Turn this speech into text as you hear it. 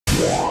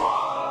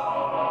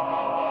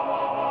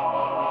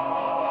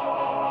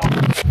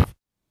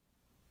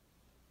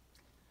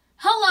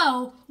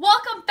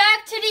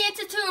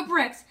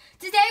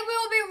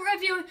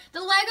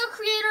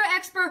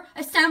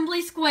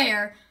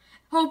everywhere.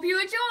 Hope you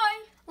enjoy.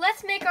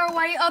 Let's make our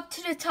way up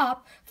to the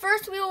top.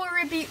 First, we will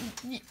be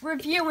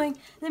reviewing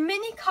the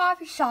mini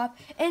coffee shop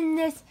in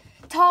this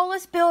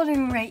tallest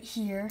building right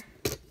here.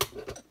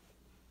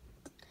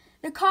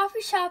 The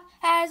coffee shop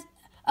has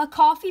a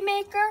coffee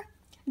maker,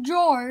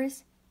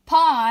 drawers,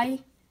 pie,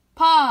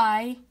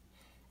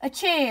 a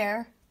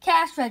chair,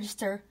 cash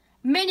register,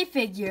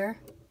 minifigure,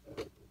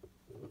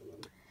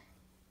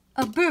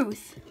 a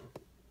booth,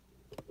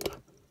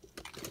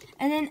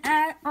 and then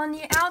on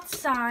the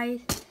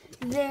outside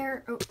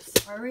there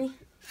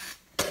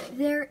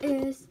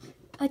is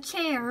a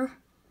chair,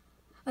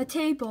 a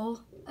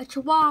table, a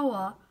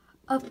chihuahua,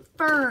 a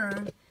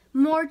fern,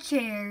 more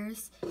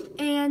chairs,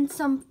 and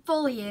some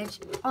foliage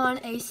on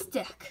a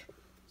stick.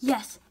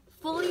 Yes,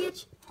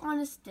 foliage on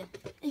a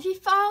stick. If you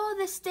follow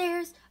the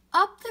stairs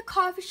up the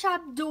coffee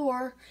shop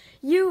door,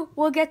 you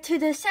will get to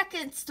the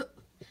second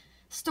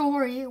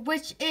story,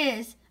 which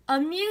is a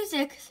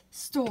music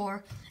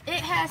store.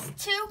 It has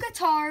two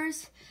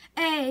guitars,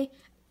 a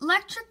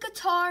electric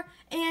guitar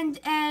and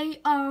a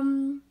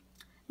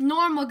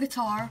normal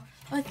guitar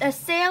with a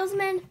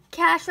salesman,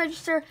 cash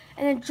register,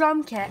 and a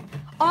drum kit.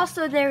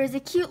 Also, there is a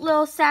cute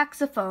little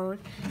saxophone.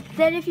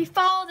 Then if you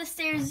follow the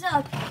stairs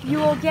up, you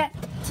will get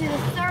to the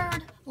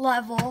third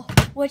level,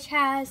 which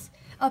has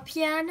a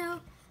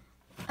piano,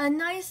 a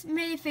nice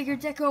minifigure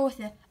to go with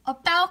it, a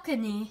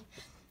balcony,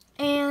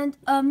 and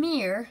a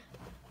mirror.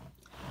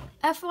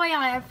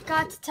 FYI, I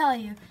forgot to tell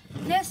you,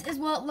 this is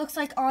what it looks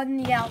like on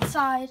the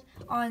outside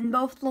on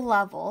both the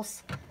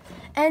levels.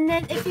 And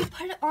then if you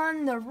put it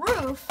on the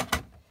roof,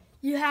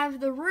 you have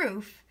the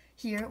roof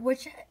here,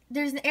 which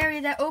there's an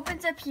area that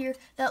opens up here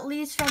that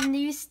leads from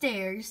these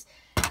stairs.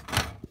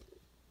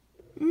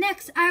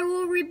 Next, I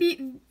will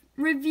be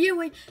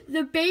reviewing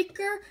the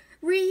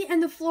bakery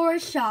and the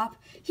florist shop.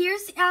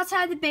 Here's the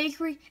outside of the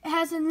bakery. It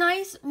has a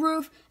nice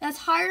roof that's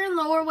higher and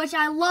lower, which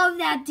I love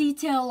that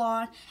detail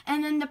on.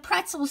 And then the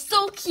pretzel is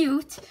so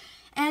cute.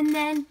 And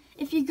then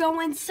if you go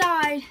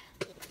inside,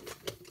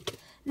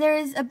 there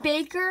is a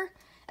baker,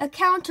 a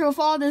counter with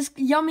all those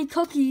yummy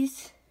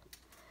cookies,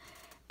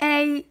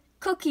 and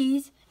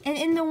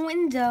in the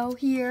window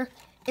here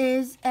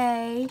is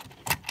a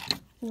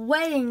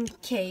wedding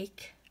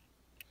cake.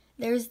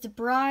 There's the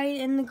bride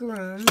and the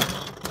groom.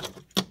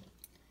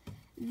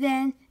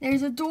 Then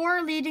there's a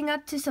door leading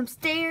up to some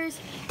stairs,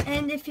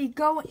 and if you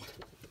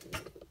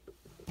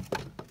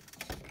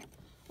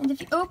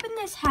open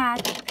this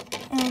hatch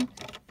and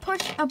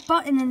push a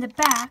button in the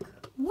back,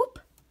 whoop,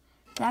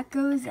 that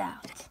goes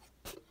out.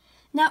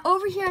 Now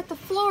over here at the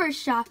florist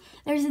shop,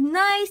 there's a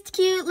nice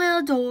cute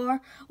little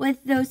door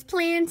with those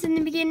plants in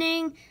the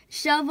beginning,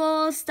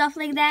 shovels, stuff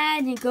like that,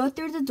 and you go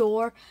through the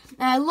door.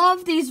 And I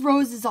love these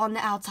roses on the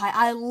outside.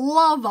 I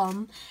love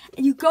them.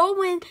 And you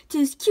go into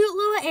this cute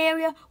little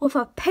area with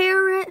a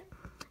parrot,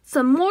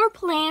 some more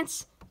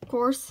plants, of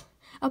course,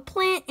 a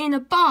plant in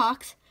a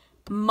box,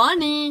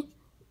 money,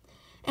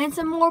 and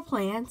some more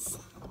plants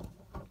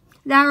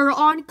that are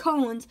on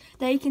cones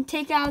that you can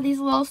take out of these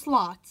little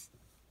slots.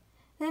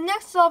 The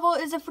next level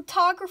is a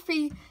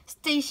photography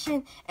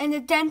station and a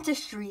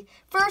dentistry.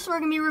 First, we're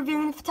going to be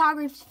reviewing the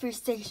photography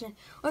station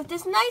with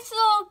this nice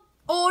little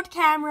old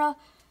camera,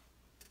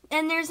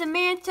 and there's a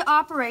man to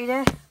operate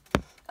it,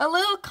 a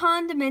little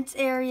condiments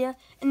area,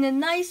 and a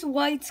nice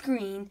white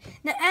screen.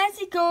 Now, as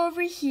you go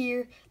over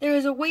here, there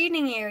is a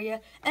waiting area,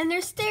 and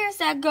there's stairs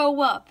that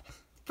go up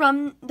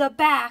from the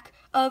back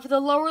of the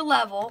lower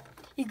level.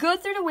 You go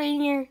through the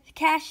waiting area, the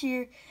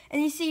cashier,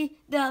 and you see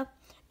the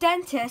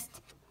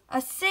dentist, a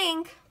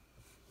sink,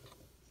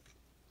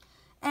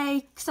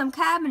 some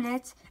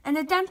cabinets, and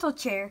a dental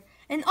chair.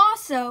 And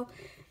also,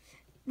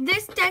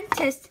 this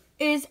dentist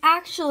is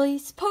actually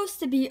supposed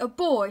to be a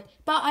boy,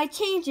 but I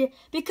changed it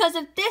because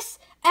of this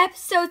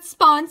episode's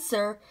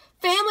sponsor,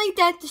 Family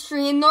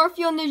Dentistry in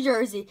Northfield, New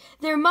Jersey.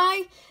 They're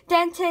my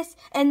dentist,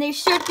 and they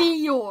should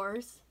be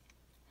yours.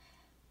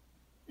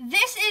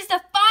 This is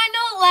the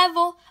final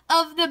level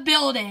of the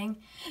building.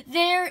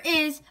 There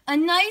is a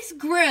nice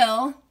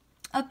grill,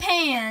 a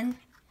pan.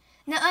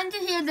 Now under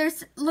here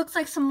looks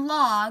like some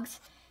logs,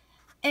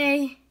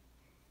 a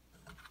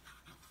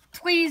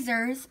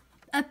tweezers,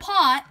 a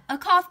pot, a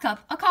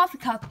coffee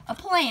cup, a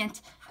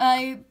plant,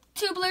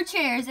 two blue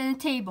chairs, and a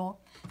table.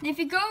 And if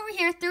you go over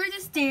here through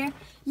the stair,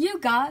 you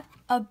got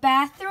a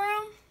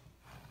bathroom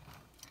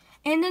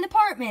and an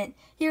apartment.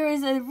 Here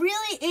is a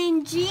really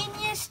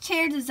ingenious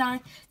chair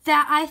design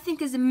that I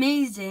think is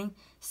amazing.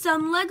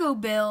 Some Lego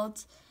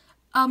builds,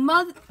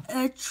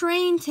 a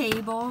train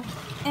table,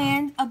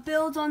 and a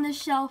build on the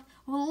shelf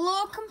with a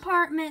little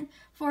compartment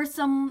for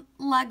some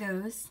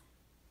Legos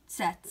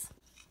sets.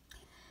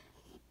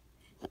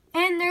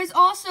 And there's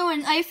also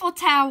an Eiffel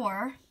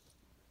Tower.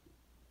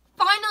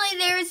 Finally,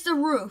 there's the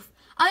roof.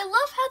 I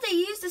love how they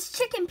use this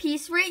chicken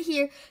piece right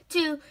here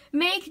to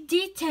make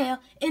detail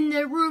in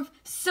the roof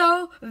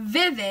so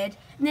vivid.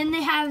 And then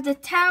they have the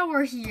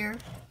tower here,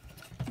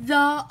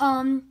 the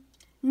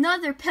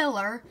another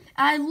pillar.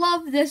 I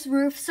love this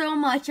roof so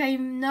much. I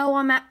know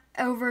I'm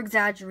over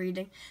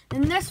exaggerating.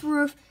 And this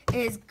roof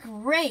is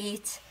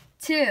great.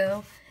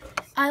 too.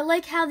 I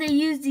like how they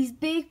use these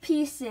big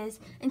pieces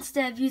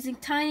instead of using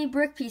tiny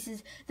brick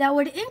pieces that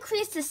would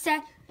increase the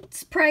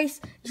set's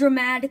price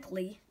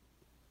dramatically.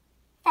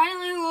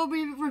 Finally, we'll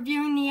be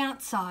reviewing the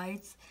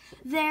outsides.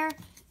 There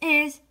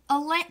is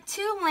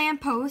two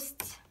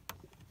lampposts.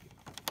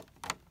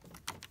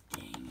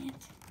 Dang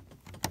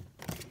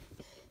it.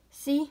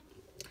 See?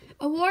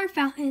 A water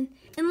fountain,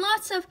 and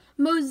lots of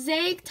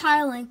mosaic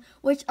tiling,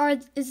 which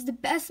is the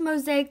best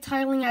mosaic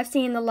tiling I've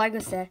seen in the Lego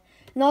set.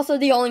 And also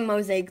the only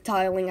mosaic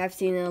tiling I've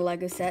seen in a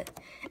Lego set.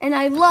 And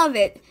I love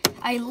it.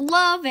 I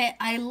love it.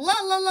 I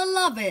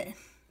love it.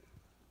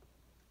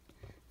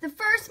 The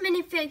first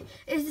minifig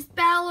is this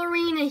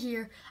ballerina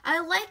here.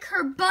 I like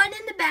her bun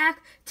in the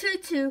back,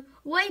 tutu,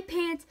 white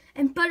pants,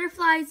 and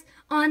butterflies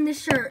on the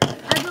shirt.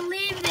 I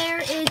believe there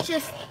is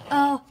just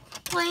a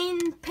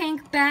plain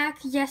pink back.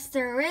 Yes,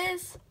 there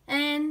is.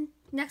 And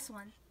next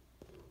one.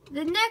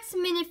 The next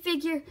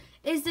minifigure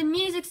is the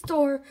music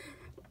store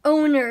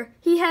owner.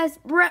 He has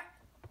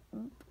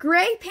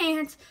gray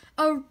pants,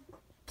 a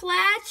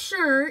plaid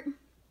shirt,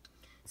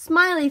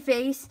 smiley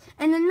face,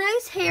 and a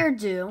nice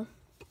hairdo.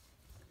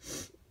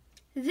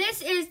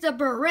 This is the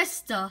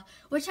barista,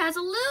 which has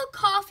a little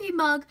coffee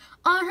mug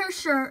on her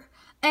shirt,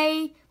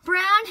 a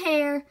brown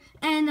hair,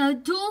 and a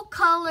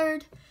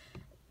dual-colored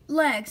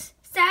legs.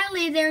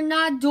 Sadly, they're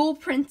not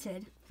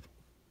dual-printed.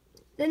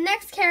 The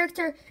next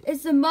character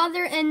is the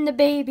mother and the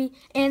baby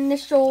and the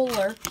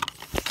stroller.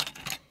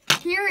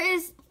 Here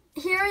is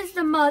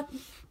the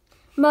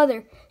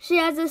mother. She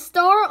has a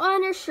star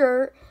on her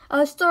shirt,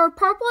 a star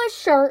purplish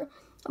shirt,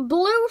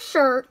 blue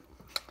shirt,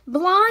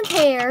 blonde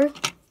hair,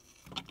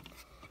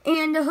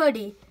 and a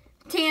hoodie,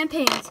 tan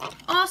pants.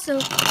 Also,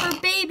 her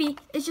baby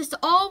is just an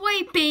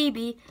all-white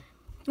baby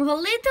with a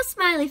little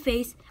smiley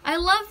face. I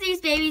love these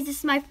babies. This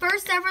is my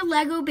first ever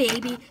Lego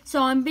baby,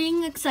 so I'm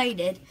being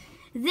excited.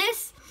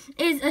 This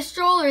is a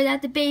stroller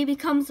that the baby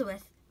comes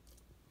with.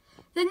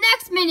 The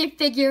next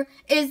minifigure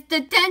is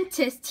the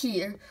dentist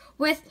here,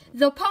 with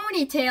the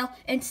ponytail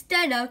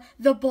instead of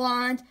the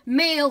blonde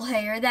male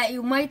hair that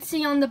you might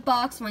see on the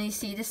box when you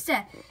see the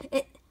set.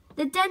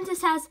 The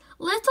dentist has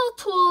little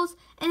tools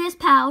in his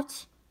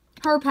pouch,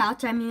 her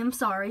pouch, I'm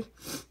sorry.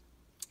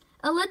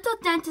 A little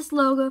dentist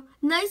logo,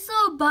 nice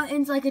little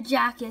buttons like a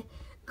jacket,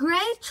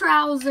 gray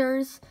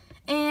trousers,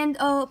 and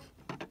a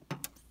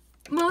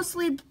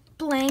mostly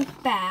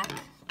blank back.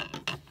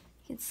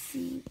 You can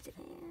see there.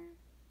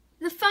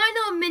 The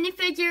final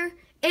minifigure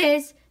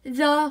is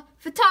the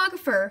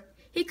photographer.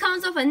 He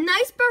comes with a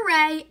nice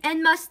beret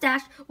and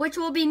mustache, which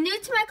will be new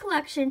to my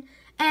collection,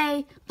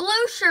 a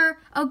blue shirt,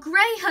 a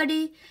gray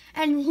hoodie,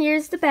 and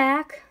here's the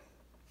back,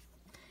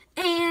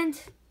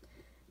 and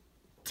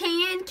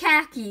tan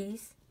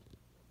khakis.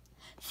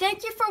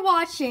 Thank you for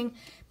watching.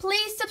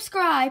 Please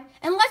subscribe,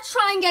 and let's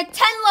try and get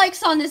 10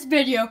 likes on this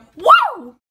video. Woo!